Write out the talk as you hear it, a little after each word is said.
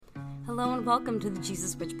Hello and welcome to the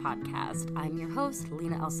Jesus Witch Podcast. I'm your host,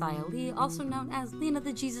 Lena Elsaya Lee, also known as Lena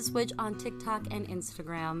the Jesus Witch on TikTok and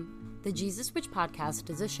Instagram. The Jesus Witch Podcast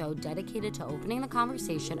is a show dedicated to opening the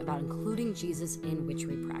conversation about including Jesus in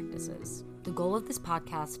witchery practices. The goal of this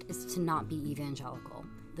podcast is to not be evangelical.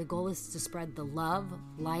 The goal is to spread the love,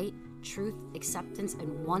 light, truth, acceptance,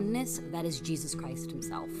 and oneness that is Jesus Christ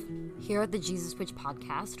himself. Here at the Jesus Witch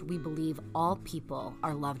Podcast, we believe all people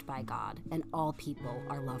are loved by God and all people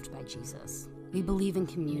are loved by Jesus. We believe in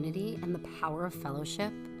community and the power of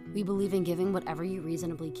fellowship. We believe in giving whatever you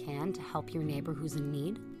reasonably can to help your neighbor who's in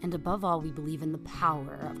need. And above all, we believe in the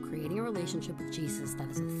power of creating a relationship with Jesus that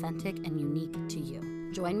is authentic and unique to you.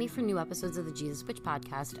 Join me for new episodes of the Jesus Witch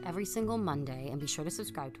Podcast every single Monday, and be sure to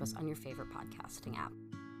subscribe to us on your favorite podcasting app.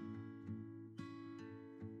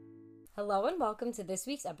 Hello and welcome to this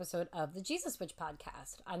week's episode of the Jesus Witch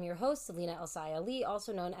Podcast. I'm your host, Lena Elsaya Lee,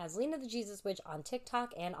 also known as Lena the Jesus Witch on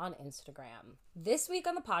TikTok and on Instagram. This week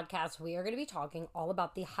on the podcast, we are going to be talking all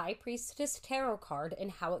about the High Priestess Tarot card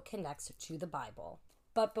and how it connects to the Bible.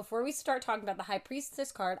 But before we start talking about the High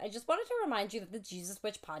Priestess card, I just wanted to remind you that the Jesus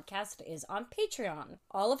Witch Podcast is on Patreon.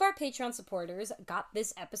 All of our Patreon supporters got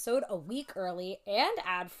this episode a week early and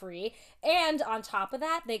ad-free, and on top of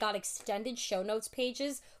that, they got extended show notes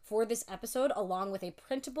pages for this episode, along with a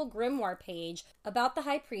printable grimoire page about the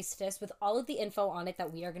High Priestess with all of the info on it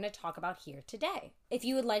that we are going to talk about here today. If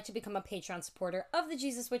you would like to become a Patreon supporter of the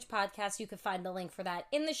Jesus Witch Podcast, you can find the link for that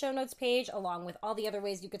in the show notes page, along with all the other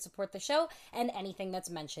ways you could support the show and anything that's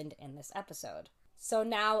mentioned in this episode. So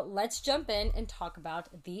now let's jump in and talk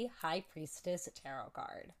about the High Priestess Tarot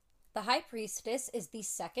card. The High Priestess is the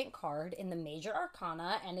second card in the Major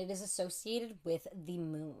Arcana, and it is associated with the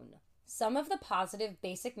moon. Some of the positive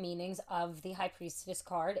basic meanings of the High Priestess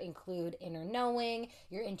card include inner knowing,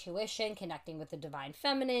 your intuition, connecting with the divine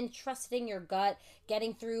feminine, trusting your gut,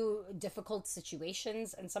 getting through difficult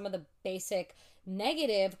situations, and some of the basic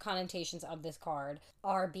negative connotations of this card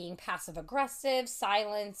are being passive-aggressive,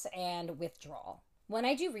 silence, and withdrawal. When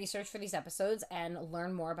I do research for these episodes and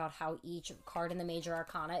learn more about how each card in the Major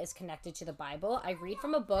Arcana is connected to the Bible, I read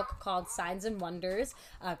from a book called Signs and Wonders,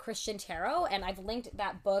 Christian Tarot, and I've linked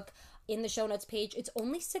that book in the show notes page. It's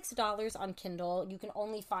only $6 on Kindle. You can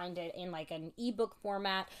only find it in like an ebook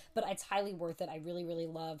format, but it's highly worth it. I really, really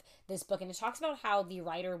love this book. And it talks about how the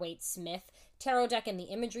Rider-Waite-Smith tarot deck and the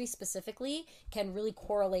imagery specifically can really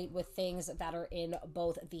correlate with things that are in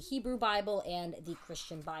both the Hebrew Bible and the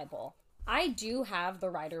Christian Bible. I do have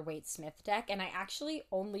the Rider-Waite-Smith deck, and I actually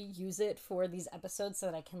only use it for these episodes so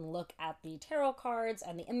that I can look at the tarot cards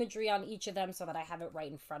and the imagery on each of them so that I have it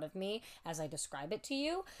right in front of me as I describe it to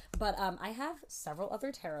you. But I have several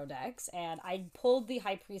other tarot decks, and I pulled the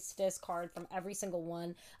High Priestess card from every single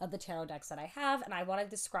one of the tarot decks that I have, and I want to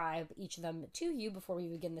describe each of them to you before we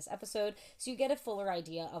begin this episode so you get a fuller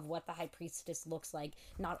idea of what the High Priestess looks like,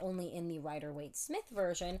 not only in the Rider-Waite-Smith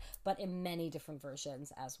version, but in many different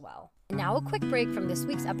versions as well. Now a quick break from this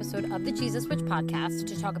week's episode of the Jesus Witch Podcast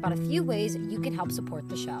to talk about a few ways you can help support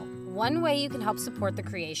the show. One way you can help support the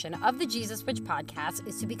creation of the Jesus Witch Podcast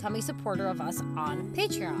is to become a supporter of us on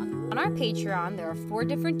Patreon. On our Patreon, there are 4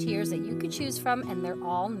 different tiers that you can choose from, and they're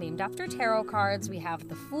all named after tarot cards. We have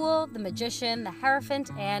the Fool, the Magician, the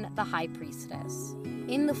Hierophant, and the High Priestess.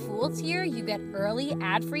 In the Fool tier, you get early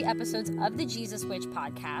ad-free episodes of the Jesus Witch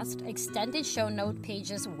Podcast, extended show note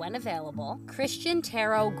pages when available, Christian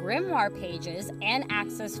Tarot grimoire pages, and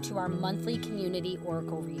access to our monthly community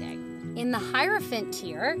oracle reading. In the Hierophant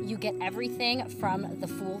tier, you get everything from the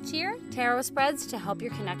Fool tier, tarot spreads to help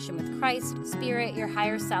your connection with Christ, Spirit, your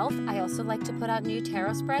higher self. I also like to put out new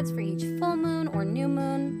tarot spreads for each full moon or new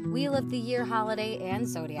moon, wheel of the year, holiday, and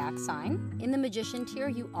zodiac sign. In the Magician tier,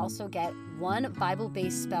 you also get 1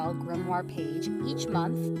 Bible-based spell grimoire page each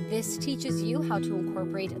month. This teaches you how to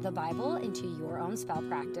incorporate the Bible into your own spell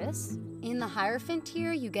practice. In the Hierophant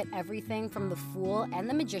tier, you get everything from the Fool and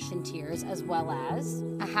the Magician tiers, as well as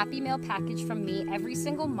a Happy Mail package from me every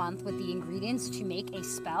single month with the ingredients to make a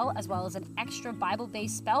spell, as well as an extra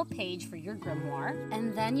Bible-based spell page for your grimoire.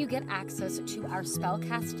 And then you get access to our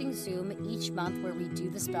spellcasting Zoom each month where we do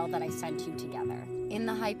the spell that I sent you together. In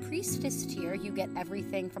the High Priestess tier, you get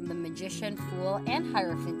everything from the Magician, Fool, and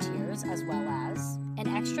Hierophant tiers, as well as an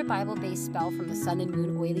extra Bible-based spell from the Sun and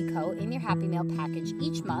Moon Oily Coat in your Happy Mail package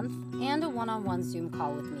each month, and a one-on-one Zoom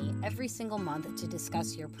call with me every single month to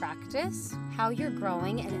discuss your practice, how you're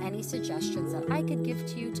growing, and any suggestions that I could give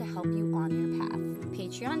to you to help you on your path.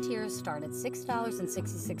 Patreon tiers start at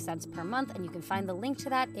 $6.66 per month, and you can find the link to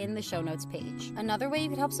that in the show notes page. Another way you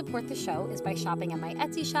could help support the show is by shopping at my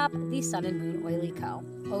Etsy shop, The Sun and Moon Oily Co.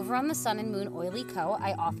 Over on The Sun and Moon Oily Co.,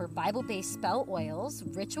 I offer Bible-based spell oils,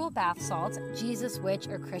 ritual bath salts, Jesus Witch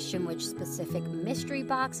or Christian Witch specific mystery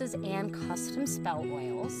boxes, and custom spell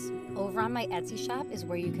oils. Over on my Etsy shop is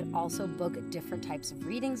where you could also book different types of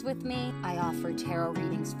readings with me. I offer tarot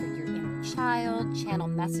readings for your inner child, channel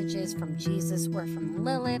messages from Jesus or from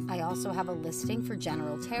Lilith. I also have a listing for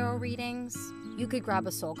general tarot readings. You could grab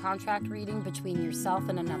a soul contract reading between yourself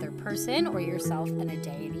and another person, or yourself and a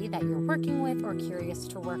deity that you're working with or curious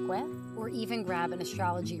to work with. Or even grab an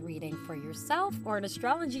astrology reading for yourself or an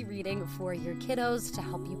astrology reading for your kiddos to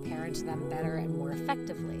help you parent them better and more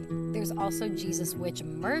effectively. There's also Jesus Witch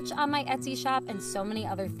merch on my Etsy shop and so many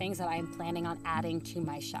other things that I am planning on adding to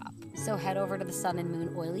my shop. So head over to the Sun and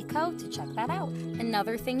Moon Oily Co. to check that out.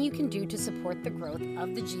 Another thing you can do to support the growth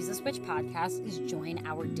of the Jesus Witch podcast is join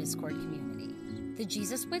our Discord community. The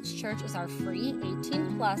Jesus Witch Church is our free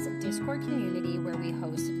 18+ Discord community where we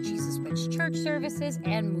host Jesus Witch church services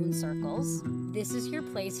and moon circles. This is your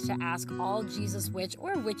place to ask all Jesus Witch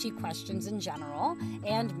or witchy questions in general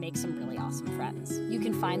and make some really awesome friends. You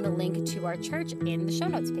can find the link to our church in the show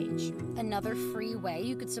notes page. Another free way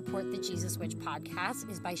you could support the Jesus Witch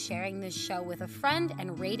podcast is by sharing this show with a friend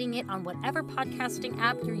and rating it on whatever podcasting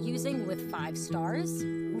app you're using with 5 stars.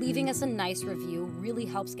 Leaving us a nice review really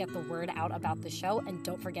helps get the word out about the show, and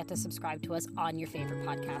don't forget to subscribe to us on your favorite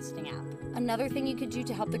podcasting app. Another thing you could do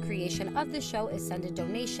to help the creation of the show is send a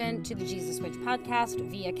donation to the Jesus Witch podcast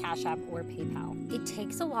via Cash App or PayPal. It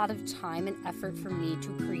takes a lot of time and effort for me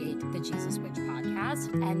to create the Jesus Witch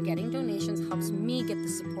podcast, and getting donations helps me get the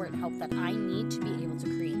support and help that I need to be able to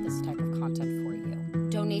create this type of content for you.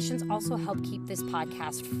 Donations also help keep this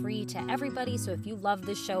podcast free to everybody, so if you love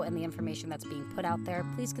this show and the information that's being put out there,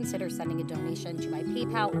 please consider sending a donation to my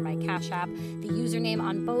PayPal or my Cash App. The username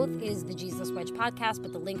on both is the Jesus Witch podcast,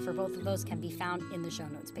 but the link for both of those can be found in the show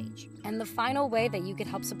notes page. And the final way that you could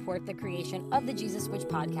help support the creation of the Jesus Witch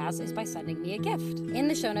podcast is by sending me a gift. In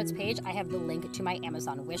the show notes page, I have the link to my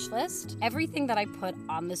Amazon wish list. Everything that I put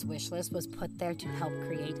on this wish list was put there to help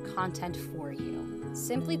create content for you.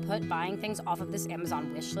 Simply put, buying things off of this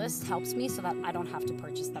Amazon wish list helps me so that I don't have to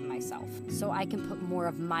purchase them myself, so I can put more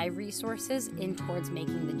of my resources in towards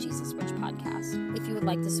making the Jesus Witch podcast. If you would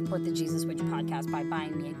like to support the Jesus Witch podcast by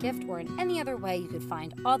buying me a gift or in any other way, you could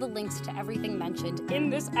find all the links to everything mentioned in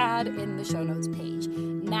this ad in the show notes page.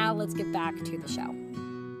 Now let's get back to the show.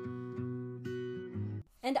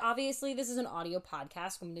 And obviously, this is an audio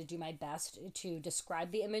podcast. I'm going to do my best to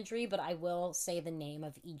describe the imagery, but I will say the name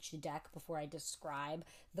of each deck before I describe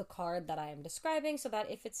the card that I am describing, so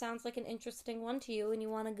that if it sounds like an interesting one to you and you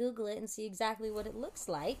want to Google it and see exactly what it looks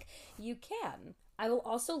like, you can. I will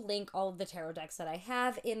also link all of the tarot decks that I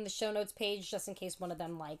have in the show notes page, just in case one of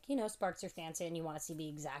them, sparks your fancy and you want to see the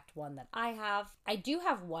exact one that I have. I do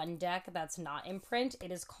have one deck that's not in print.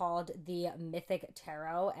 It is called the Mythic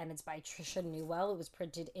Tarot, and it's by Trisha Newell. It was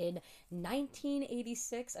printed in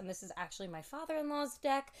 1986, and this is actually my father-in-law's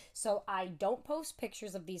deck, so I don't post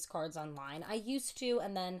pictures of these cards online. I used to,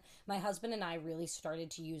 and then my husband and I really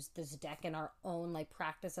started to use this deck in our own,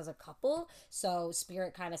 practice as a couple, so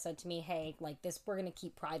Spirit kind of said to me, hey, this we're going to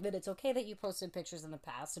keep private. It's okay that you posted pictures in the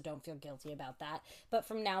past, so don't feel guilty about that. But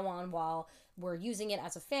from now on, while we're using it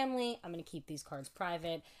as a family, I'm going to keep these cards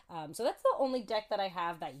private. So that's the only deck that I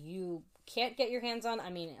have that you can't get your hands on. I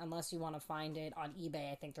mean, unless you want to find it on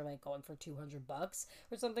eBay. I think they're going for $200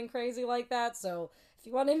 or something crazy like that. So if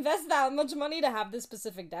you want to invest that much money to have this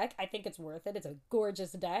specific deck, I think it's worth it. It's a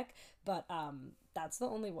gorgeous deck, but that's the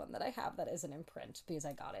only one that I have that isn't in print because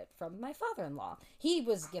I got it from my father-in-law. He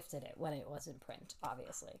was gifted it when it was in print,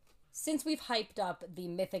 obviously. Since we've hyped up the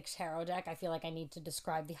Mythic Tarot deck, I feel like I need to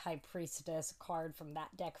describe the High Priestess card from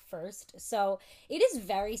that deck first. So it is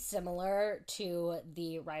very similar to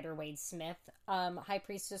the Rider-Waite-Smith High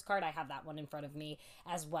Priestess card. I have that one in front of me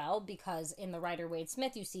as well, because in the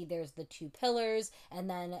Rider-Waite-Smith, you see there's the 2 pillars, and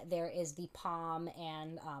then there is the palm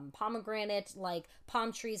and pomegranate,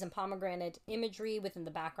 palm trees and pomegranate imagery within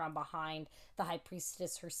the background behind the High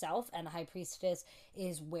Priestess herself, and the High Priestess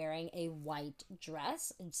is wearing a white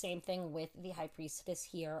dress. Same thing with the High Priestess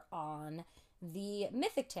here on the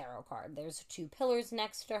Mythic Tarot card. There's 2 pillars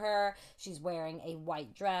next to her. She's wearing a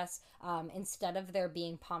white dress. Instead of there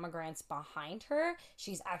being pomegranates behind her,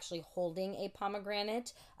 she's actually holding a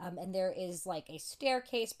pomegranate. And there is a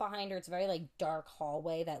staircase behind her. It's a very dark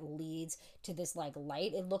hallway that leads to this light.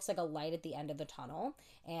 It looks like a light at the end of the tunnel.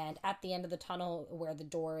 And at the end of the tunnel where the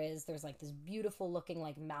door is, there's this beautiful looking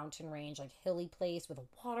mountain range, hilly place with a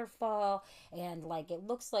waterfall. And and like it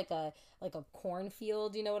looks like a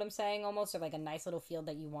cornfield, you know what I'm saying, almost, or like a nice little field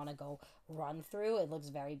that you want to go run through. It looks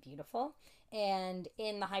very beautiful. And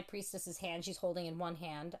in the high priestess's hand, she's holding in one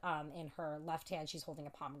hand, in her left hand, she's holding a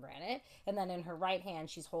pomegranate. And then in her right hand,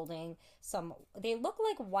 she's holding they look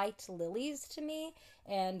like white lilies to me.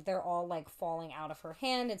 And they're all like falling out of her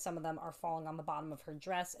hand. And some of them are falling on the bottom of her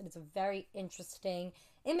dress. And it's a very interesting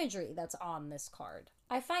imagery that's on this card.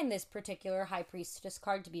 I find this particular high priestess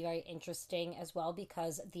card to be very interesting as well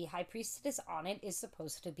because the high priestess on it is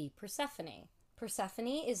supposed to be Persephone. Persephone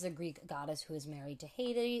is a Greek goddess who is married to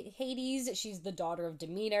Hades. She's the daughter of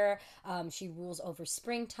Demeter. She rules over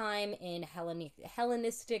springtime in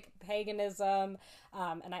Hellenistic paganism.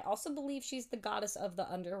 And I also believe she's the goddess of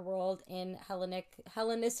the underworld in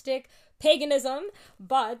Hellenistic paganism.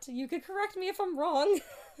 But you could correct me if I'm wrong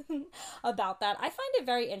about that. I find it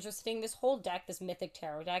very interesting. This whole deck, this mythic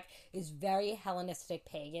tarot deck, is very Hellenistic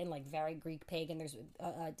pagan, like very Greek pagan. There's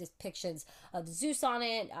depictions of Zeus on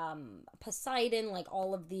it, Poseidon, like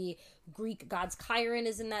all of the Greek gods. Chiron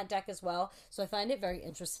is in that deck as well. So I find it very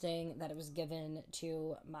interesting that it was given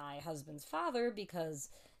to my husband's father because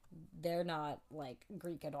they're not like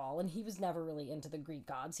Greek at all, and he was never really into the Greek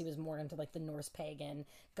gods. He was more into like the Norse pagan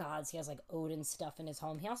gods. He has like Odin stuff in his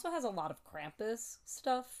home. He also has a lot of Krampus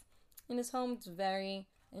stuff in his home. It's very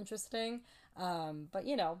interesting. But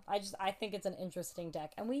you know, I think it's an interesting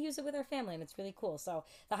deck, and we use it with our family, and it's really cool. So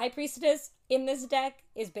the high priestess in this deck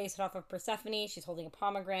is based off of Persephone. She's holding a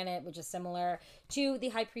pomegranate, which is similar to the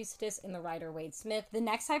high priestess in the Rider-Waite-Smith. The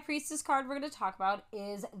next high priestess card we're going to talk about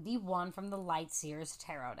is the one from the Lightseers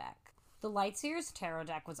tarot deck. The Lightseers tarot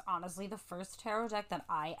deck was honestly the first tarot deck that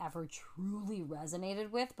I ever truly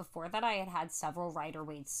resonated with. Before that, I had had several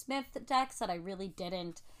Rider-Waite-Smith decks that I really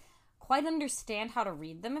didn't quite understand how to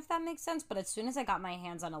read them, if that makes sense. But as soon as I got my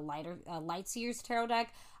hands on a Lightseers tarot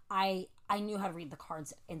deck, I knew how to read the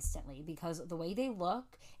cards instantly because the way they look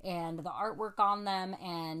and the artwork on them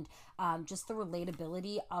and just the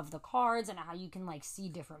relatability of the cards and how you can like see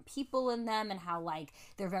different people in them and how like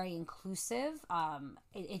they're very inclusive.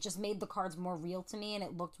 It just made the cards more real to me, and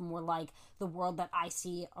it looked more like the world that I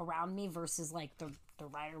see around me versus like the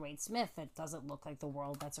Rider-Waite-Smith. It doesn't look like the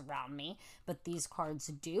world that's around me, but these cards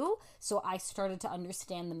do. So I started to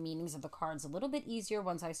understand the meanings of the cards a little bit easier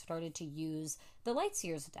once I started to use the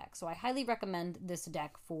Lightseers deck. So I highly recommend this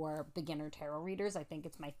deck for beginner tarot readers. I think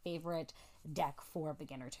it's my favorite deck for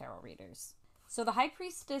beginner tarot readers. So the High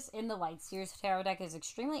Priestess in the Lightseers tarot deck is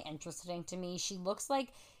extremely interesting to me. She looks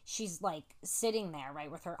like she's like sitting there, right,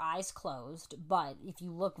 with her eyes closed. But if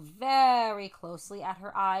you look very closely at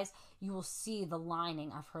her eyes, you will see the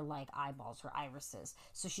lining of her like eyeballs, her irises.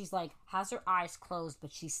 So she's like has her eyes closed,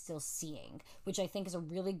 but she's still seeing, which I think is a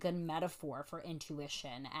really good metaphor for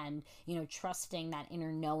intuition and, you know, trusting that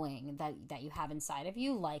inner knowing that you have inside of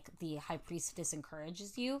you, like the High Priestess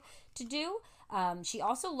encourages you to do. She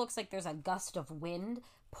also looks like there's a gust of wind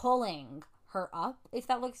pulling her up, if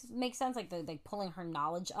that makes sense, like they're like pulling her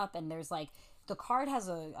knowledge up, and there's like the card has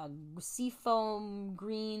a seafoam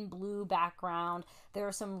green blue background. There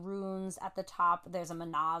are some runes at the top. There's a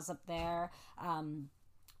manaz up there, and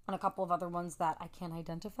a couple of other ones that I can't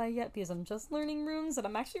identify yet because I'm just learning runes, and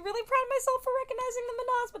I'm actually really proud of myself for recognizing the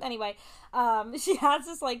manaz. But anyway, she has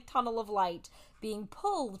this like tunnel of light being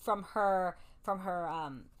pulled from her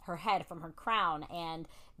head, from her crown, and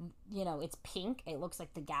you know, it's pink. It looks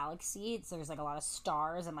like the galaxy. There's like a lot of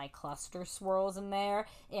stars and like cluster swirls in there,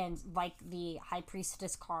 and like the High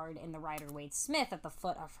Priestess card in the Rider-Waite-Smith, at the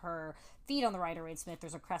foot of her feet on the Rider-Waite-Smith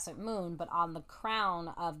there's a crescent moon, but on the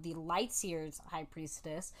crown of the Lightseers High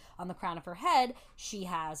Priestess, on the crown of her head, she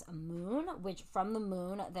has a moon, which from the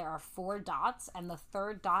moon there are 4 dots, and the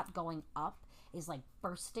third dot going up is like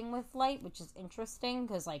bursting with light, which is interesting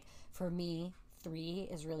because like for me 3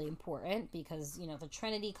 is really important because, you know, the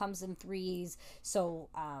Trinity comes in 3s. So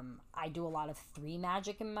I do a lot of 3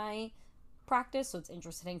 magic in my practice. So it's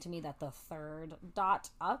interesting to me that the third dot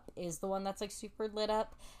up is the one that's like super lit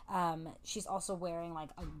up. She's also wearing like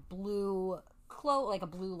a blue cloak, like a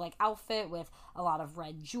blue like outfit with a lot of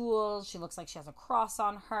red jewels. She looks like she has a cross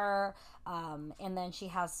on her. And then she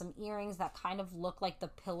has some earrings that kind of look like the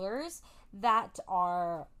pillars that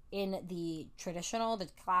are in the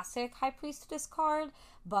classic High Priestess card,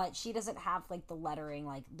 but she doesn't have like the lettering,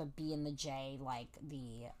 like the B and the J, like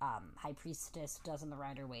the High Priestess does in the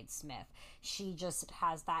Rider-Waite-Smith. She just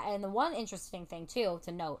has that. And the one interesting thing too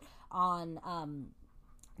to note on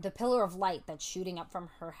the pillar of light that's shooting up from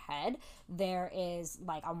her head, there is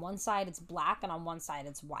like on one side it's black and on one side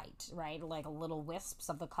it's white, right? Like a little wisps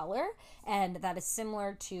of the color. And that is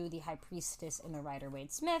similar to the High Priestess in the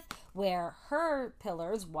Rider-Waite-Smith, where her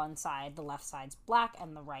pillars, one side, the left side's black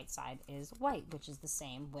and the right side is white, which is the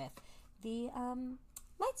same with the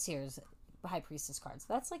Light Seers High Priestess cards.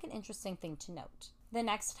 So that's like an interesting thing to note. The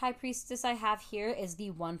next High Priestess I have here is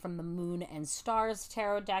the one from the Moon and Stars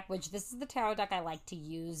tarot deck, which this is the tarot deck I like to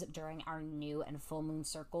use during our new and full moon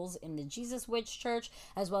circles in the Jesus Witch Church,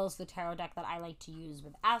 as well as the tarot deck that I like to use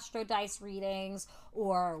with astro dice readings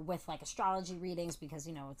or with like astrology readings, because,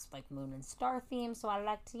 you know, it's like moon and star theme, so I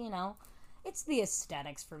like to, you know, it's the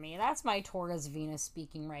aesthetics for me. That's my Taurus Venus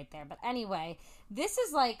speaking right there. But anyway, this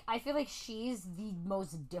is like, I feel like she's the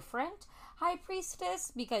most different High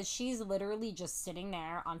Priestess, because she's literally just sitting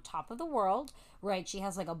there on top of the world, right? She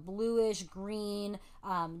has like a bluish green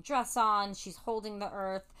dress on. She's holding the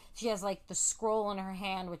earth. She has like the scroll in her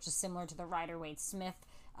hand, which is similar to the Rider-Waite-Smith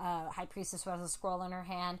High Priestess, who has a scroll in her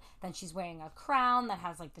hand. Then she's wearing a crown that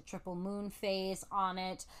has like the triple moon phase on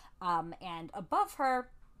it. And above her,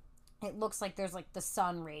 it looks like there's like the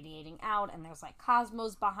sun radiating out, and there's like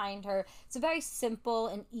cosmos behind her. It's a very simple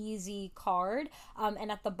and easy card.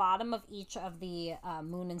 And at the bottom of each of the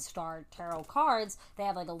Moon and Star tarot cards, they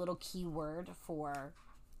have like a little keyword for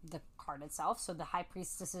the card itself. So the High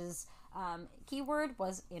Priestess's keyword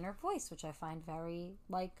was inner voice, which I find very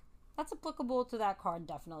like, that's applicable to that card,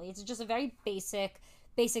 definitely. It's just a very basic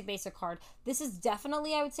card. This is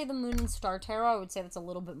definitely, I would say, the Moon and Star tarot. I would say that's a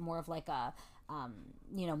little bit more of like a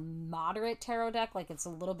you know, moderate tarot deck. Like, it's a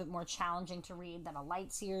little bit more challenging to read than a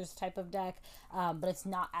Light Seers type of deck, but it's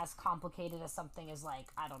not as complicated as something as like,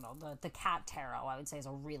 I don't know, the Cat Tarot, I would say, is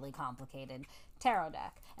a really complicated tarot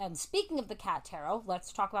deck. And speaking of the Cat Tarot,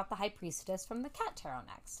 let's talk about the High Priestess from the Cat Tarot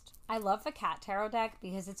next. I love the Cat Tarot deck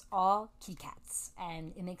because it's all kitty cats,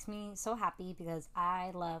 and it makes me so happy because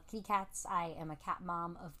I love kitty cats. I am a cat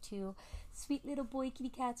mom of 2 sweet little boy kitty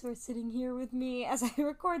cats who are sitting here with me as I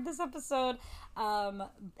record this episode.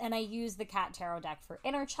 And I use the Cat Tarot deck for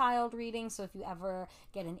inner child reading. So if you ever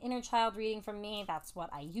get an inner child reading from me, that's what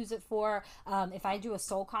I use it for. If I do a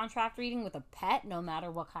soul contract reading with a pet, no matter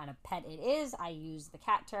what kind of pet it is, I use the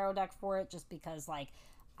Cat Tarot deck for it, just because like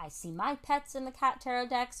I see my pets in the Cat Tarot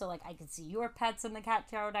deck, so like I can see your pets in the Cat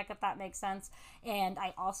Tarot deck, if that makes sense. And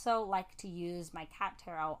I also like to use my Cat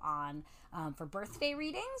Tarot on for birthday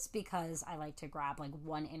readings, because I like to grab like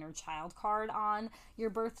one inner child card on your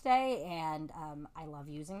birthday, and I love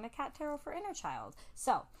using the Cat Tarot for inner child.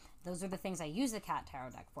 So those are the things I use the Cat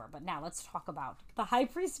Tarot deck for. But now let's talk about the High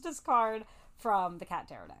Priestess card from the Cat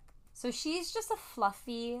Tarot deck. So she's just a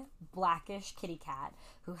fluffy, blackish kitty cat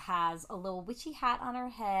who has a little witchy hat on her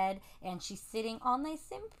head, and she's sitting all nice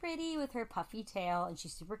and pretty with her puffy tail, and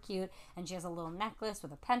she's super cute, and she has a little necklace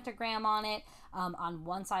with a pentagram on it. On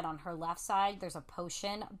one side, on her left side, there's a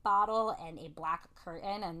potion bottle and a black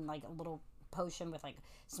curtain and like a little potion with like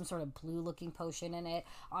some sort of blue looking potion in it.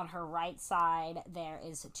 On her right side, there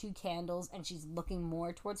is 2 candles, and she's looking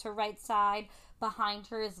more towards her right side. Behind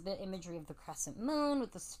her is the imagery of the crescent moon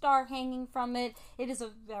with the star hanging from it. It is a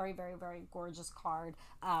very, very, very gorgeous card.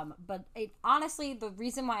 But it honestly, the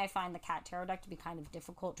reason why I find the Cat Tarot deck to be kind of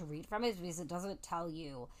difficult to read from is because it doesn't tell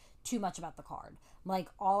you too much about the card. Like,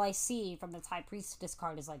 all I see from the High Priestess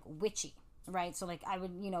card is like witchy, right? So like I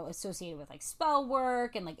would, you know, associate it with like spell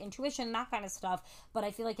work and like intuition, that kind of stuff. But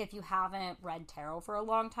I feel like if you haven't read tarot for a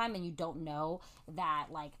long time and you don't know that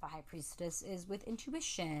like the High Priestess is with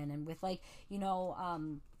intuition and with like, you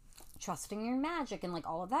know, trusting your magic and like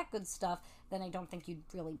all of that good stuff, then I don't think you'd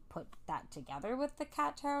really put that together with the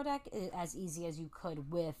Cat Tarot deck as easy as you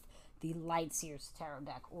could with the Light Seers Tarot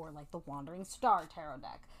deck or like the Wandering Star Tarot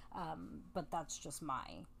deck. But that's just my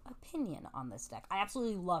opinion on this deck. I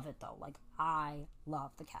absolutely love it though. Like, I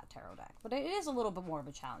love the Cat Tarot deck, but it is a little bit more of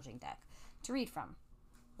a challenging deck to read from.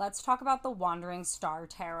 Let's talk about the Wandering Star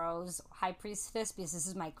Tarot's High Priestess, because this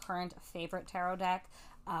is my current favorite tarot deck.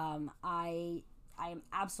 I am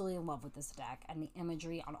absolutely in love with this deck, and the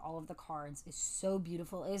imagery on all of the cards is so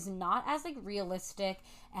beautiful. It is not as like realistic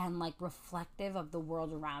and like reflective of the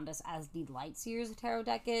world around us as the Light Seers tarot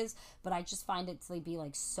deck is, but I just find it to be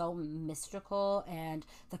like so mystical, and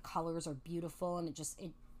the colors are beautiful, and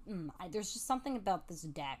there's just something about this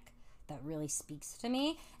deck that really speaks to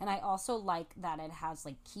me. And I also like that it has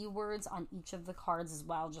like keywords on each of the cards as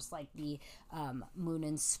well, just like the Moon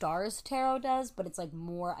and Stars tarot does, but it's like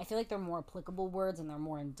more, I feel like they're more applicable words and they're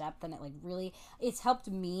more in depth, and it like really, it's helped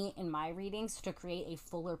me in my readings to create a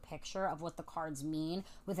fuller picture of what the cards mean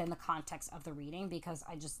within the context of the reading, because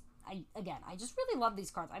I just really love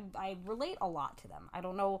these cards. I relate a lot to them. I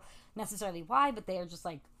don't know necessarily why, but they are just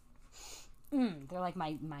like, they're like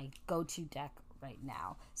my go-to deck right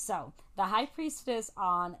now. So the High Priestess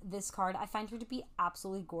on this card, I find her to be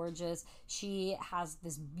absolutely gorgeous. She has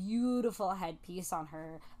this beautiful headpiece on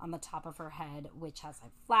the top of her head, which has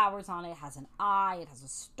like flowers on it, has an eye, it has a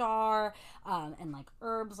star, and like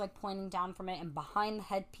herbs like pointing down from it. And behind the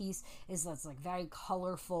headpiece is this like very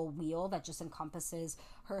colorful wheel that just encompasses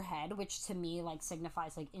her head, which to me like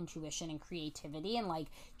signifies like intuition and creativity and like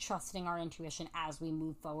trusting our intuition as we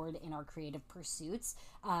move forward in our creative pursuits.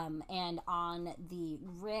 And on the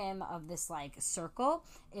rim of this like circle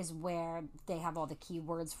is where they have all the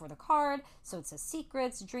keywords for the card. So it says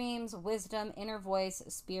secrets, dreams, wisdom, inner voice,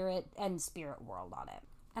 spirit, and spirit world on it.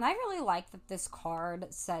 And I really like that this card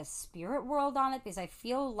says Spirit World on it because I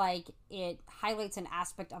feel like it highlights an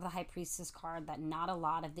aspect of the High Priestess card that not a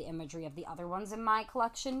lot of the imagery of the other ones in my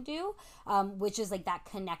collection do, which is like that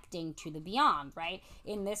connecting to the beyond, right?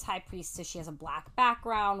 In this High Priestess, she has a black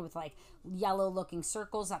background with like yellow looking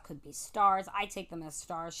circles that could be stars. I take them as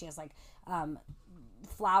stars. She has like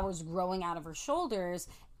flowers growing out of her shoulders,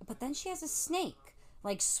 but then she has a snake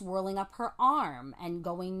like swirling up her arm and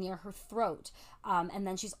going near her throat. And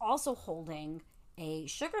then she's also holding a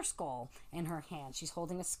sugar skull in her hand. She's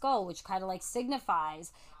holding a skull, which kind of like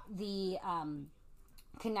signifies the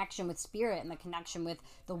connection with spirit and the connection with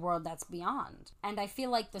the world that's beyond. And I feel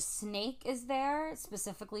like the snake is there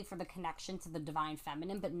specifically for the connection to the divine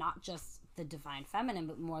feminine, but not just the divine feminine,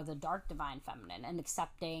 but more the dark divine feminine, and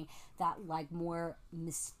accepting that like more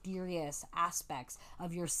mysterious aspects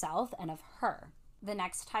of yourself and of her. The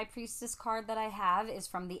next High Priestess card that I have is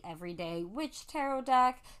from the Everyday Witch Tarot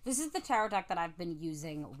deck. This is the tarot deck that I've been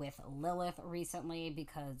using with Lilith recently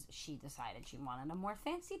because she decided she wanted a more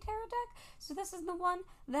fancy tarot deck. So this is the one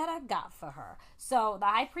that I got for her. So the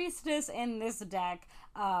High Priestess in this deck,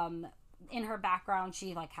 in her background,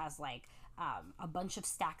 she like has like a bunch of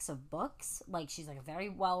stacks of books. Like she's like a very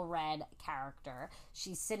well-read character.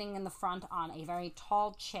 She's sitting in the front on a very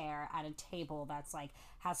tall chair at a table that's like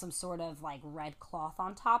has some sort of like red cloth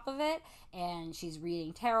on top of it, and she's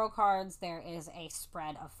reading tarot cards. There is a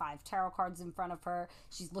spread of 5 tarot cards in front of her.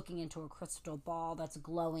 She's looking into a crystal ball that's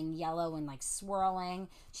glowing yellow and like swirling.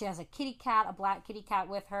 She has a kitty cat, a black kitty cat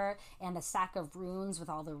with her, and a sack of runes with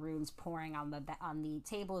all the runes pouring on the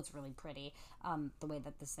table. It's really pretty. The way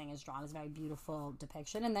that this thing is drawn is a very beautiful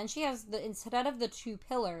depiction. And then she has instead of the 2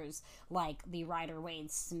 pillars like the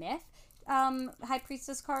Rider-Waite Smith High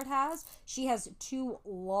Priestess card has, she has 2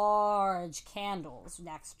 large candles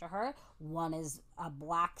next to her. One is a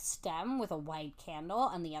black stem with a white candle,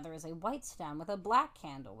 and the other is a white stem with a black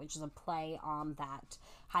candle, which is a play on that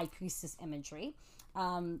High Priestess imagery.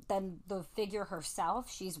 Then the figure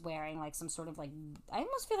herself, she's wearing like some sort of like, I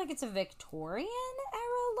almost feel like it's a Victorian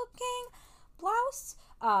era looking blouse,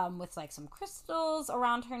 with like some crystals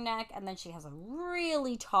around her neck, and then she has a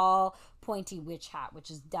really tall pointy witch hat,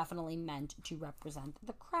 which is definitely meant to represent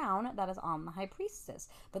the crown that is on the High Priestess.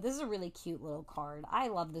 But this is a really cute little card. I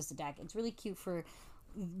love this deck. It's really cute for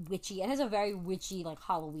witchy. It has a very witchy, like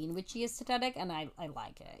Halloween witchy aesthetic, and I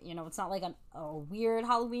like it. You know, it's not like a weird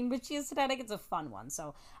Halloween witchy aesthetic. It's a fun one.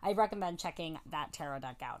 So I recommend checking that tarot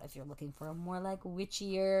deck out if you're looking for a more like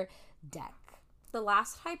witchier deck. The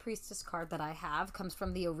last High Priestess card that I have comes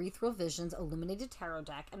from the Ethereal Visions Illuminated Tarot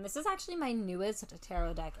deck, and this is actually my newest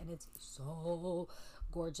tarot deck, and it's so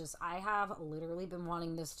gorgeous. I have literally been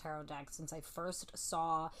wanting this tarot deck since I first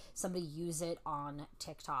saw somebody use it on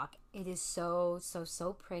TikTok. It is so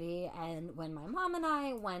pretty, and when my mom and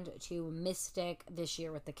I went to Mystic this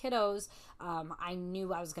year with the kiddos, I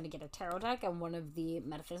knew I was going to get a tarot deck at one of the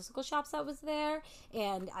metaphysical shops that was there,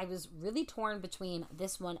 and I was really torn between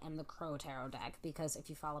this one and the Crow tarot deck, because if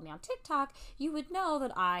you follow me on TikTok, you would know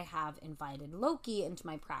that I have invited Loki into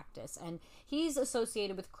my practice, and he's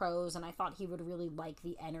associated with crows, and I thought he would really like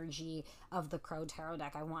the energy of the Crow tarot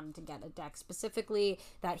deck. I wanted to get a deck specifically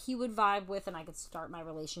that he would vibe with, and I could start my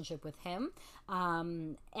relationship with him.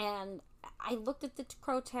 And I looked at the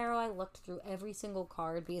Crow Tarot. I looked through every single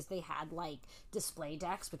card because they had like display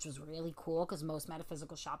decks, which was really cool because most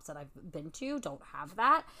metaphysical shops that I've been to don't have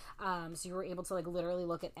that. So you were able to like literally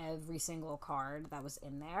look at every single card that was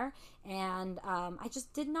in there. And I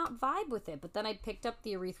just did not vibe with it. But then I picked up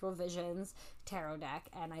the Ethereal Visions tarot deck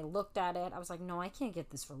and I looked at it. I was like, no, I can't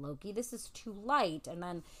get this for Loki. This is too light. And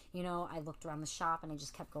then, you know, I looked around the shop and I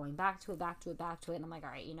just kept going back to it. And I'm like,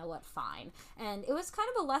 all right, you know what? Fine. And it was kind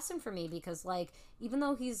of a lesson for me because, like, even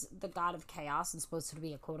though he's the god of chaos and supposed to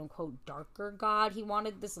be a quote-unquote darker god, he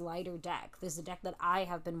wanted this lighter deck. This is a deck that I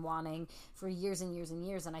have been wanting for years and years and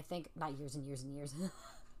years, and I think, not years and years and years,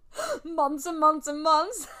 months and months and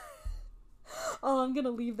months. Oh, I'm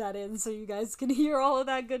gonna leave that in so you guys can hear all of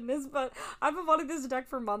that goodness, but I've been wanting this deck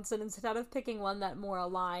for months, and instead of picking one that more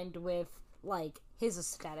aligned with, like, his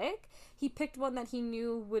aesthetic, he picked one that he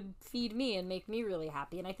knew would feed me and make me really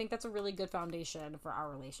happy, and I think that's a really good foundation for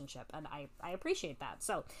our relationship, and I appreciate that.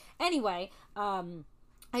 So, anyway,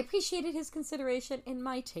 I appreciated his consideration in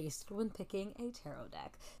my taste when picking a tarot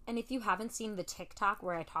deck. And if you haven't seen the TikTok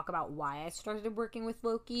where I talk about why I started working with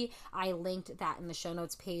Loki, I linked that in the show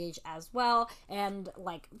notes page as well. And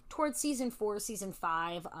like towards season 4, season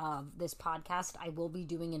 5 of this podcast, I will be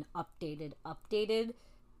doing an updated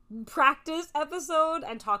practice episode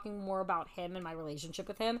and talking more about him and my relationship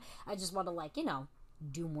with him. I just want to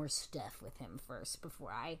do more stuff with him first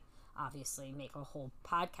before I obviously make a whole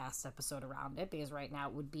podcast episode around it, because right now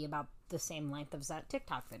it would be about the same length as that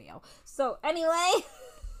TikTok video. So anyway,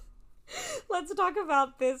 let's talk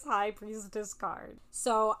about this High Priestess card.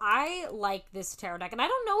 So I like this tarot deck, and I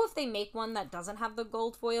don't know if they make one that doesn't have the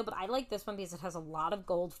gold foil, but I like this one because it has a lot of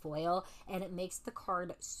gold foil and it makes the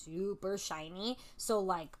card super shiny. So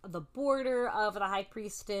like the border of the High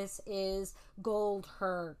Priestess is gold,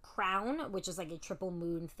 her crown, which is like a triple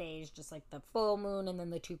moon phase, just like the full moon and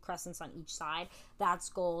then the 2 crescents on each side, that's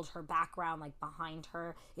gold. Her background, like behind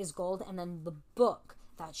her, is gold, and then the book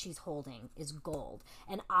that she's holding is gold.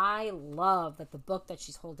 And I love that the book that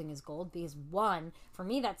she's holding is gold because, one, for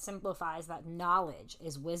me that simplifies that knowledge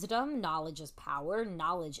is wisdom, knowledge is power,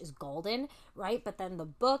 knowledge is golden, right? But then the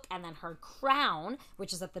book and then her crown,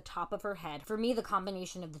 which is at the top of her head, for me the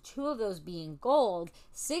combination of the two of those being gold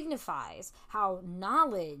signifies how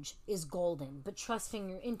knowledge is golden, but trusting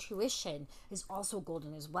your intuition is also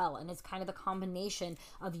golden as well. And it's kind of the combination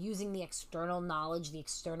of using the external knowledge, the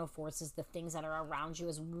external forces, the things that are around you,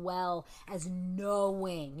 as well as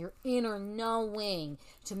knowing, your inner knowing,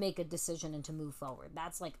 to make a decision and to move forward.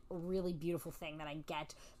 That's like a really beautiful thing that I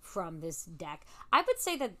get from this deck. I would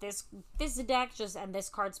say that this deck just, and this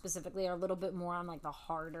card specifically, are a little bit more on like the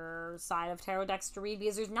harder side of tarot decks to read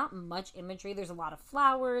because there's not much imagery. There's a lot of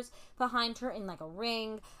flowers behind her in like a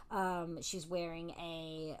ring. She's wearing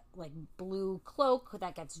a like blue cloak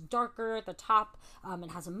that gets darker at the top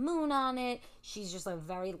and has a moon on it. She's just a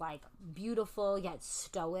very like beautiful yet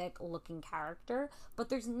stoic looking character, but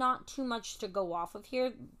there's not too much to go off of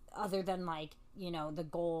here other than like, you know, the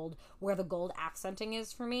gold, where the gold accenting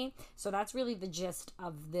is for me. So that's really the gist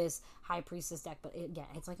of this High Priestess deck. But again,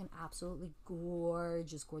 it's like an absolutely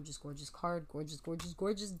gorgeous card,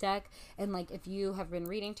 gorgeous deck. And like, if you have been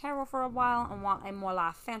reading tarot for a while and want a more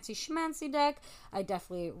like fancy schmancy deck, I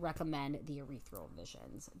definitely recommend the Ethereal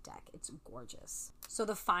Visions deck. It's gorgeous. So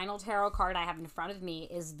the final tarot card I have in front of me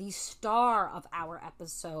is the star of our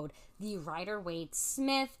episode, the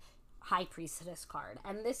Rider-Waite-Smith High Priestess card.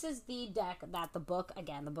 And this is the deck that the book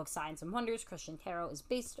Signs and Wonders, Christian Tarot, is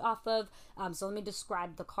based off of. So let me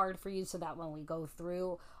describe the card for you so that when we go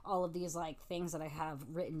through all of these like things that I have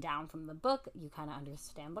written down from the book, you kind of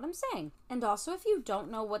understand what I'm saying. And also, if you don't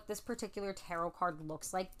know what this particular tarot card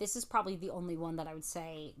looks like, this is probably the only one that I would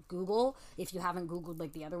say Google. If you haven't Googled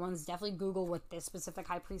like the other ones, definitely Google what this specific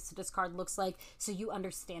High Priestess card looks like so you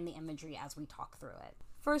understand the imagery as we talk through it.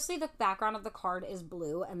 Firstly, the background of the card is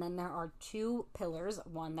blue, and then there are 2 pillars.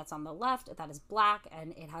 One that's on the left, that is black,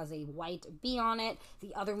 and it has a white B on it.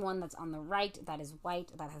 The other one that's on the right, that is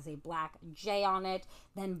white, that has a black J on it.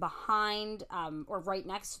 Then behind, or right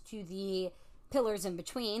next to the pillars in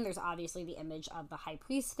between, there's obviously the image of the High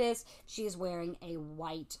Priestess. She is wearing a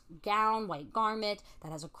white gown, white garment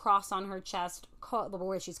that has a cross on her chest,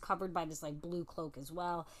 where she's covered by this like blue cloak as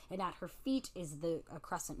well. And at her feet is a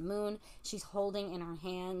crescent moon. She's holding in her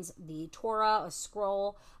hands the Torah, a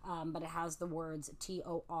scroll, but it has the words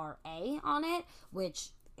Torah on it,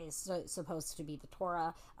 which is supposed to be the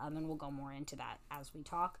Torah, and we'll go more into that as we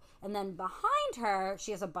talk. And then behind her,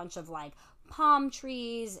 she has a bunch of like palm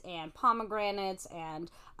trees and pomegranates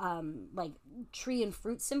and like tree and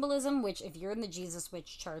fruit symbolism, which if you're in the Jesus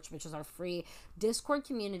Witch Church, which is our free Discord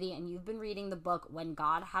community, and you've been reading the book When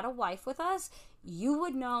God Had a Wife with Us, you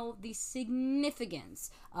would know the significance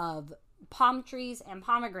of palm trees and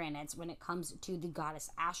pomegranates when it comes to the goddess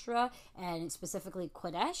Ashra, and specifically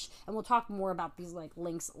Kodesh. And we'll talk more about these like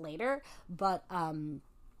links later, but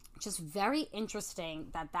just very interesting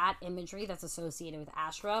that imagery that's associated with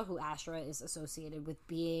Ashra, who Ashra is associated with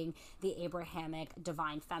being the Abrahamic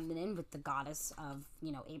divine feminine, with the goddess of,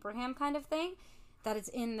 you know, Abraham kind of thing, that it's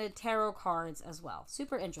in the tarot cards as well.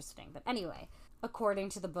 Super interesting. But anyway, According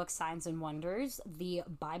to the book Signs and Wonders, the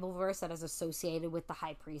Bible verse that is associated with the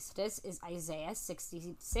high priestess is Isaiah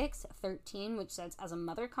 66:13, which says, "As a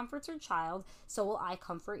mother comforts her child, so will I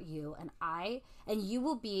comfort you, and you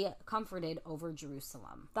will be comforted over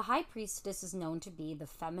Jerusalem." The high priestess is known to be the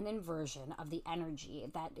feminine version of the energy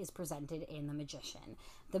that is presented in the magician.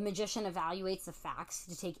 The magician evaluates the facts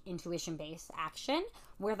to take intuition-based action,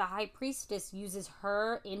 where the high priestess uses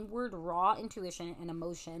her inward raw intuition and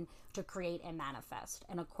emotion to create and manifest.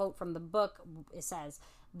 And a quote from the book, it says,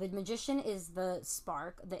 "The magician is the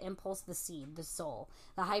spark, the impulse, the seed, the soul.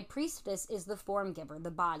 The high priestess is the form giver, the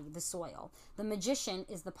body, the soil. The magician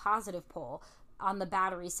is the positive pole on the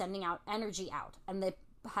battery, sending out energy out. And the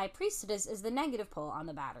high priestess is the negative pole on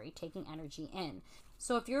the battery, taking energy in."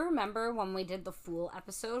 So if you remember when we did the Fool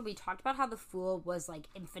episode, we talked about how the Fool was like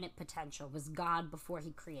infinite potential, was God before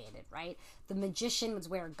he created, right? The magician was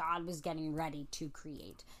where God was getting ready to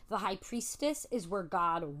create. The high priestess is where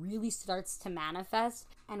God really starts to manifest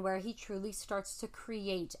and where he truly starts to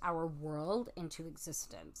create our world into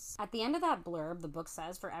existence. At the end of that blurb, the book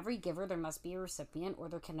says, "For every giver, there must be a recipient, or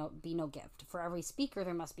there can be no gift. For every speaker,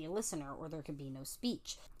 there must be a listener, or there can be no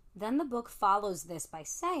speech." Then the book follows this by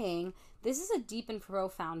saying, "This is a deep and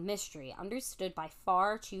profound mystery, understood by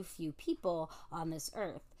far too few people on this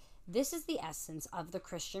earth. This is the essence of the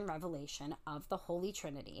Christian revelation of the Holy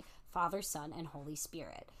Trinity, Father, Son, and Holy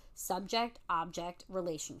Spirit. Subject-object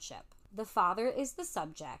relationship. The Father is the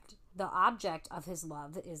subject, the object of his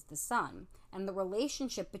love is the Son, and the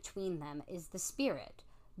relationship between them is the Spirit.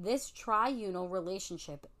 This triunal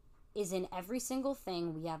relationship is in every single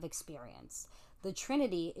thing we have experienced. The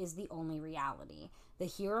Trinity is the only reality. The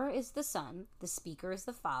hearer is the Son, the speaker is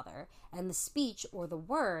the Father, and the speech or the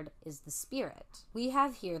word is the Spirit. We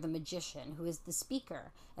have here the magician, who is the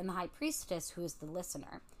speaker, and the high priestess, who is the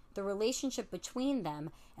listener. The relationship between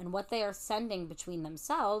them and what they are sending between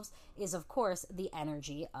themselves is, of course, the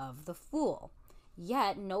energy of the Fool.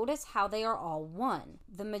 Yet, notice how they are all one.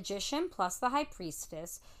 The magician plus the high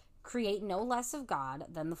priestess create no less of God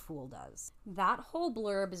than the Fool does." That whole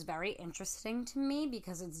blurb is very interesting to me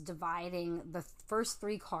because it's dividing the first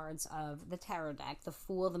three cards of the tarot deck, the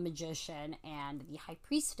Fool, the magician, and the high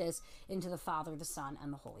priestess, into the Father, the Son,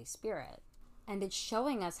 and the Holy Spirit. And it's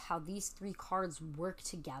showing us how these three cards work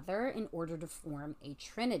together in order to form a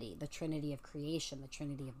trinity, the trinity of creation, the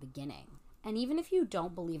trinity of beginning. And even if you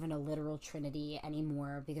don't believe in a literal trinity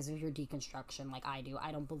anymore because of your deconstruction like I do,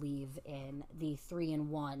 I don't believe in the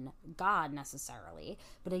 3-in-1 God necessarily,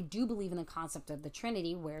 but I do believe in the concept of the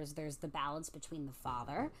Trinity, where there's the balance between the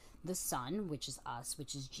Father, the Son, which is us,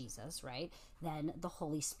 which is Jesus, right? Then the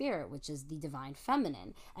Holy Spirit, which is the divine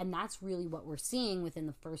feminine. And that's really what we're seeing within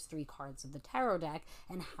the first three cards of the tarot deck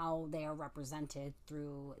and how they are represented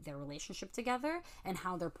through their relationship together and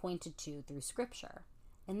how they're pointed to through scripture.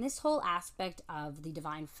 And this whole aspect of the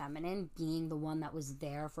divine feminine being the one that was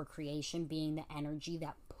there for creation, being the energy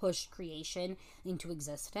that pushed creation into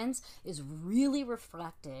existence, is really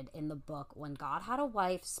reflected in the book When God Had a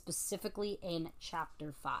Wife, specifically in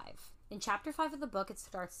chapter 5. In chapter 5 of the book, it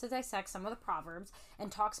starts to dissect some of the Proverbs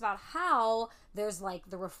and talks about how there's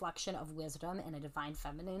like the reflection of wisdom and a divine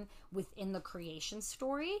feminine within the creation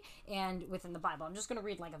story and within the Bible. I'm just going to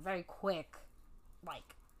read like a very quick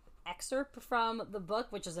excerpt from the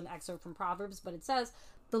book, which is an excerpt from Proverbs, but it says,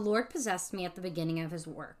 "The Lord possessed me at the beginning of his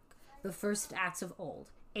work, the first acts of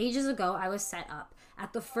old. Ages ago I was set up,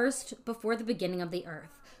 at the first before the beginning of the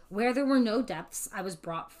earth. Where there were no depths, I was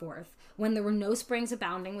brought forth. When there were no springs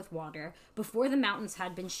abounding with water, before the mountains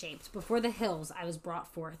had been shaped, before the hills I was brought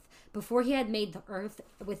forth, before he had made the earth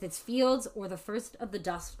with its fields, or the first of the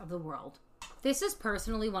dust of the world." This is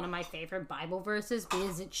personally one of my favorite Bible verses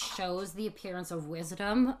because it shows the appearance of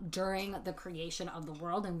wisdom during the creation of the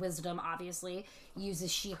world. And wisdom obviously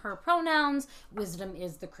uses she, her pronouns. Wisdom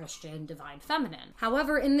is the Christian divine feminine.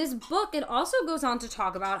 However, in this book, it also goes on to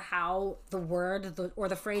talk about how the word or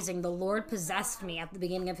the phrasing, "the Lord possessed me" at the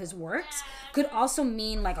beginning of his works, could also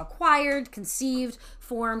mean like acquired, conceived,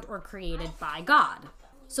 formed, or created by God.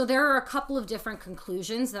 So there are a couple of different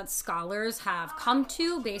conclusions that scholars have come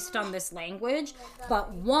to based on this language.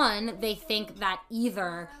 But one, they think that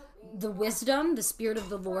either the wisdom, the spirit of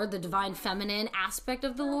the Lord, the divine feminine aspect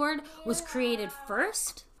of the Lord was created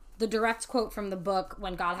first. The direct quote from the book,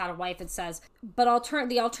 When God Had a Wife, it says, "But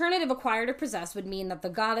the alternative, acquired or possessed, would mean that the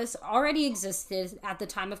goddess already existed at the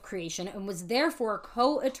time of creation and was therefore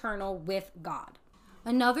co-eternal with God."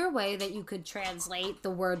 Another way that you could translate the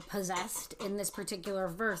word possessed in this particular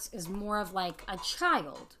verse is more of like a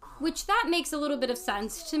child, which that makes a little bit of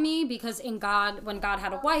sense to me because in God, when God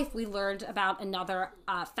had a wife, we learned about another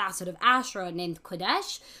facet of Asherah named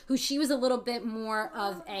Kodesh, who she was a little bit more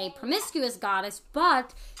of a promiscuous goddess,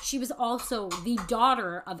 but she was also the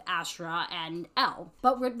daughter of Asherah and El.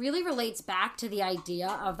 But what really relates back to the idea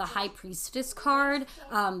of the High Priestess card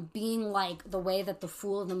being like the way that the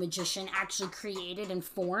Fool and the Magician actually created and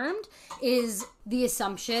formed is the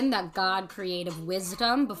assumption that God created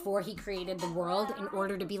wisdom before he created the world in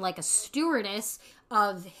order to be like a stewardess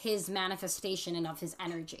of his manifestation and of his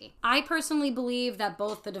energy. I personally believe that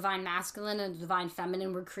both the divine masculine and the divine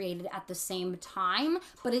feminine were created at the same time,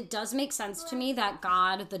 but it does make sense to me that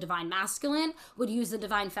God, the divine masculine, would use the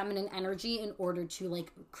divine feminine energy in order to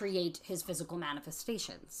like create his physical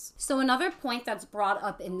manifestations. So another point that's brought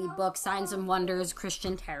up in the book Signs and Wonders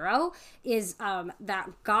Christian Tarot is that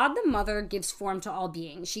God the Mother gives form to all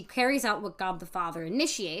beings. She carries out what God the Father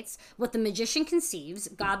initiates, what the magician conceives,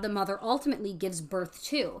 God the Mother ultimately gives birth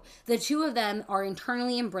to. The two of them are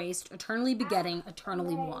internally embraced, eternally begetting,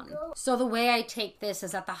 eternally one. So the way I take this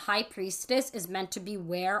is that the High Priestess is meant to be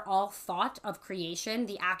where all thought of creation,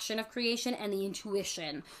 the action of creation, and the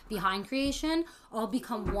intuition behind creation all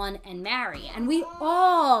become one and marry. And we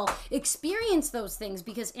all experience those things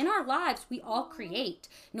because in our lives, we all create.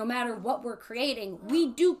 No matter what we're creating, we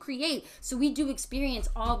do create. So we do experience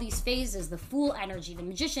all these phases, the Fool energy, the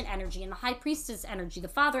Magician energy, and the High Priestess energy, the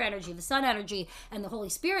Father energy, the Son energy, and the Holy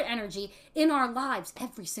Spirit energy in our lives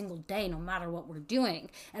every single day, no matter what we're doing.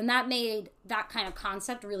 And that made that kind of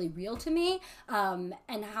concept really real to me,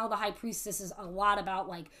 and how the High Priestess is a lot about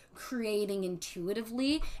like creating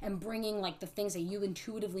intuitively and bringing like the things that you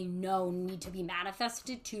intuitively know need to be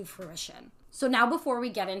manifested to fruition. So now before we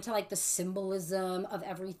get into like the symbolism of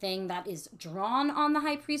everything that is drawn on the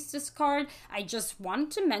High Priestess card, I just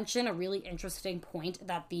want to mention a really interesting point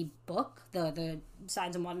that the book, the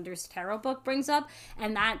Signs and Wonders Tarot book brings up,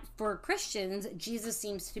 and that for Christians, Jesus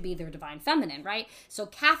seems to be their divine feminine, right? So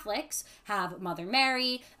Catholics have Mother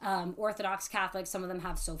Mary, Orthodox Catholics, some of them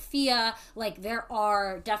have Sophia. Like there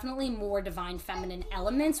are definitely more divine feminine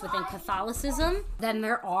elements within Catholicism than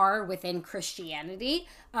there are within Christianity.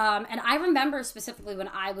 And I remember specifically when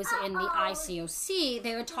I was in the ICOC,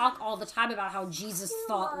 they would talk all the time about how Jesus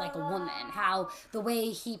thought like a woman, how the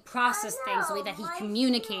way he processed things, the way that he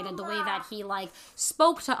communicated, the way that he like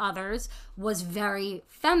spoke to others was very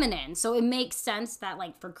feminine. So it makes sense that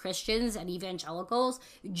like for Christians and evangelicals,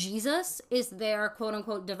 Jesus is their quote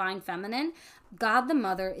unquote divine feminine. God the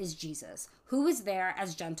Mother is Jesus. Who is there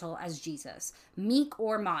as gentle as Jesus, meek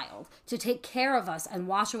or mild, to take care of us and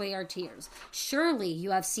wash away our tears? Surely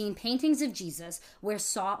you have seen paintings of Jesus where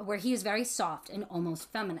he is very soft and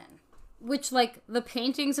almost feminine. Which, like, the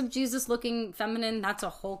paintings of Jesus looking feminine, that's a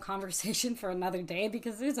whole conversation for another day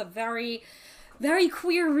because there's a very, very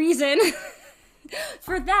queer reason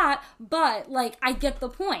for that. But, like, I get the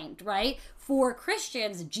point, right? For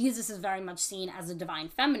Christians, Jesus is very much seen as a divine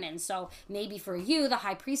feminine. So maybe for you, the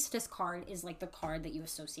High Priestess card is like the card that you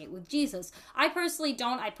associate with Jesus. I personally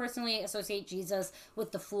don't. I personally associate Jesus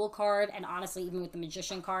with the Fool card and honestly even with the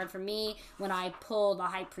Magician card. For me, when I pull the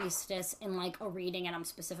High Priestess in like a reading and I'm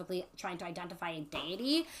specifically trying to identify a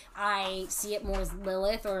deity, I see it more as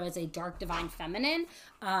Lilith or as a dark divine feminine.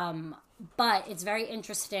 But it's very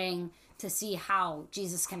interesting to see how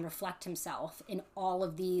Jesus can reflect himself in all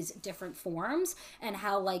of these different forms and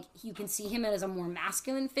how like you can see him as a more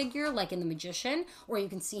masculine figure like in the Magician, or you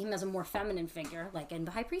can see him as a more feminine figure like in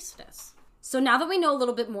the High Priestess. So now that we know a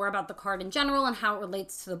little bit more about the card in general and how it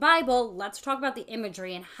relates to the Bible, let's talk about the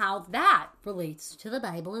imagery and how that relates to the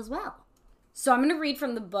Bible as well. So I'm going to read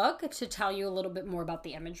from the book to tell you a little bit more about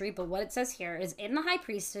the imagery, but what it says here is, in the High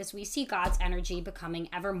Priestess, we see God's energy becoming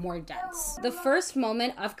ever more dense. The first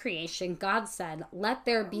moment of creation, God said, "Let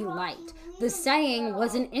there be light." The saying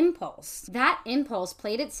was an impulse. That impulse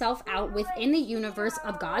played itself out within the universe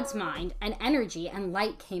of God's mind, and energy and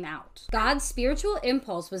light came out. God's spiritual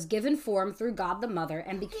impulse was given form through God the Mother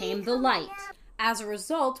and became the light. As a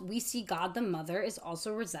result, we see God the Mother is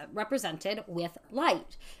also represented with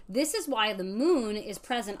light. This is why the moon is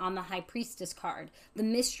present on the High Priestess card. The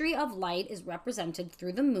mystery of light is represented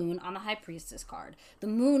through the moon on the High Priestess card. The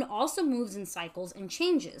moon also moves in cycles and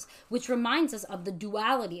changes, which reminds us of the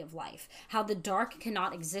duality of life, how the dark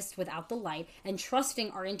cannot exist without the light, and trusting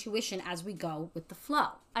our intuition as we go with the flow.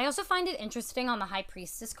 I also find it interesting on the High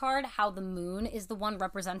Priestess card how the moon is the one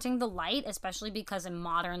representing the light, especially because in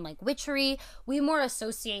modern witchery, we more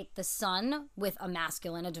associate the sun with a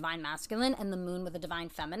masculine, a divine masculine, and the moon with a divine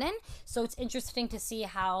feminine. So it's interesting to see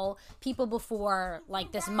how people before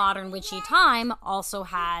this modern witchy time also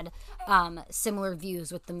had similar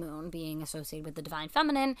views with the moon being associated with the divine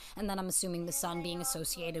feminine, and then I'm assuming the sun being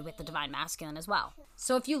associated with the divine masculine as well.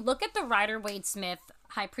 So if you look at the Rider-Waite-Smith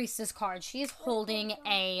High Priestess card, she is holding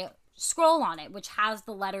a scroll on it, which has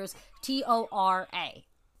the letters T-O-R-A.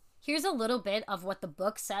 Here's a little bit of what the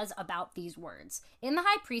book says about these words. In the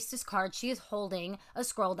High Priestess card, she is holding a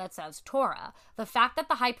scroll that says Torah. The fact that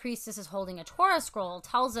the High Priestess is holding a Torah scroll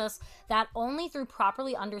tells us that only through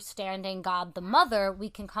properly understanding God the Mother, we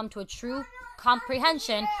can come to a true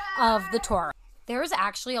comprehension of the Torah. There is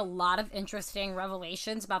actually a lot of interesting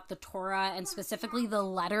revelations about the Torah and specifically the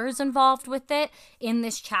letters involved with it in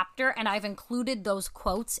this chapter, and I've included those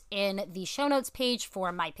quotes in the show notes page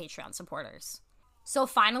for my Patreon supporters. So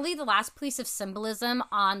finally, the last piece of symbolism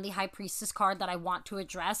on the High Priestess card that I want to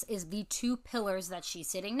address is the two pillars that she's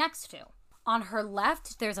sitting next to. On her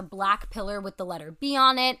left, there's a black pillar with the letter B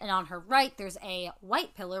on it, and on her right, there's a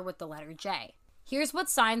white pillar with the letter J. Here's what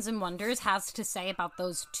Signs and Wonders has to say about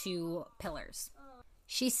those two pillars.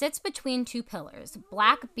 She sits between two pillars,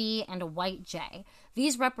 black B and a white J.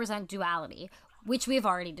 These represent duality, which we have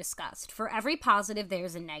already discussed. For every positive, there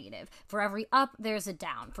is a negative. For every up, there is a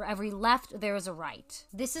down. For every left, there is a right.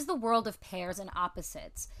 This is the world of pairs and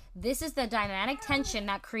opposites. This is the dynamic tension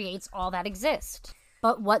that creates all that exists.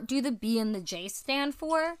 But what do the B and the J stand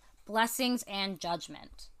for? Blessings and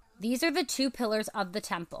judgment. These are the two pillars of the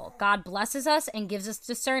temple. God blesses us and gives us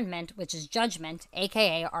discernment, which is judgment,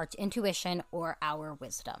 aka our intuition or our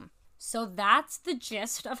wisdom. So that's the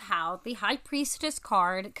gist of how the High Priestess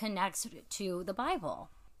card connects to the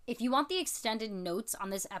Bible. If you want the extended notes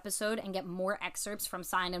on this episode and get more excerpts from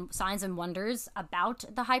Signs and Wonders about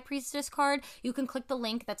the High Priestess card, you can click the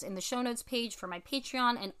link that's in the show notes page for my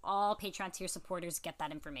Patreon, and all Patreon tier supporters get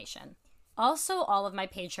that information. Also, all of my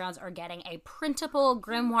Patreons are getting a printable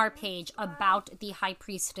grimoire page about the High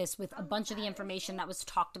Priestess with a bunch of the information that was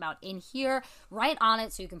talked about in here right on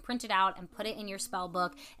it, so you can print it out and put it in your spell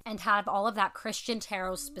book and have all of that Christian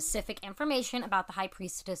Tarot specific information about the High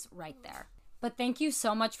Priestess right there. But thank you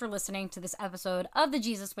so much for listening to this episode of the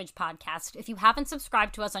Jesus Witch podcast. If you haven't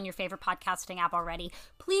subscribed to us on your favorite podcasting app already,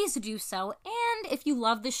 please do so. And if you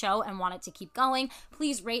love the show and want it to keep going,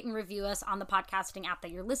 please rate and review us on the podcasting app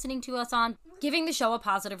that you're listening to us on. Giving the show a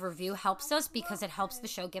positive review helps us because it helps the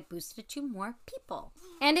show get boosted to more people.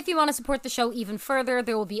 And if you want to support the show even further,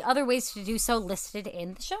 there will be other ways to do so listed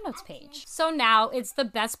in the show notes page. So now it's the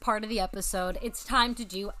best part of the episode. It's time to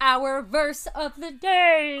do our verse of the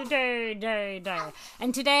day.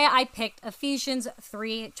 And today I picked Ephesians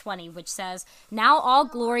 3:20, which says, "Now all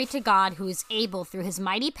glory to God who is able through his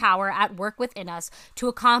mighty power at work within us to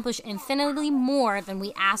accomplish infinitely more than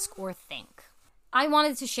we ask or think." I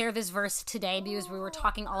wanted to share this verse today because we were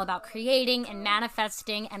talking all about creating and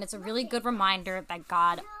manifesting, and it's a really good reminder that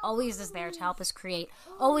God always is there to help us create,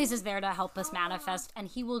 always is there to help us manifest, and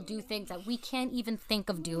he will do things that we can't even think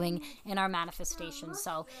of doing in our manifestation.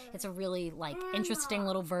 So it's a really interesting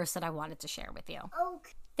little verse that I wanted to share with you.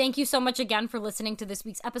 Thank you so much again for listening to this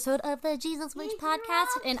week's episode of the Jesus Witch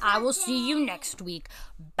podcast, and I will see you next week.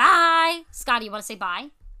 Bye! Scotty, you want to say bye?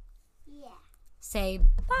 Yeah. Say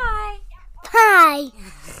bye! Bye.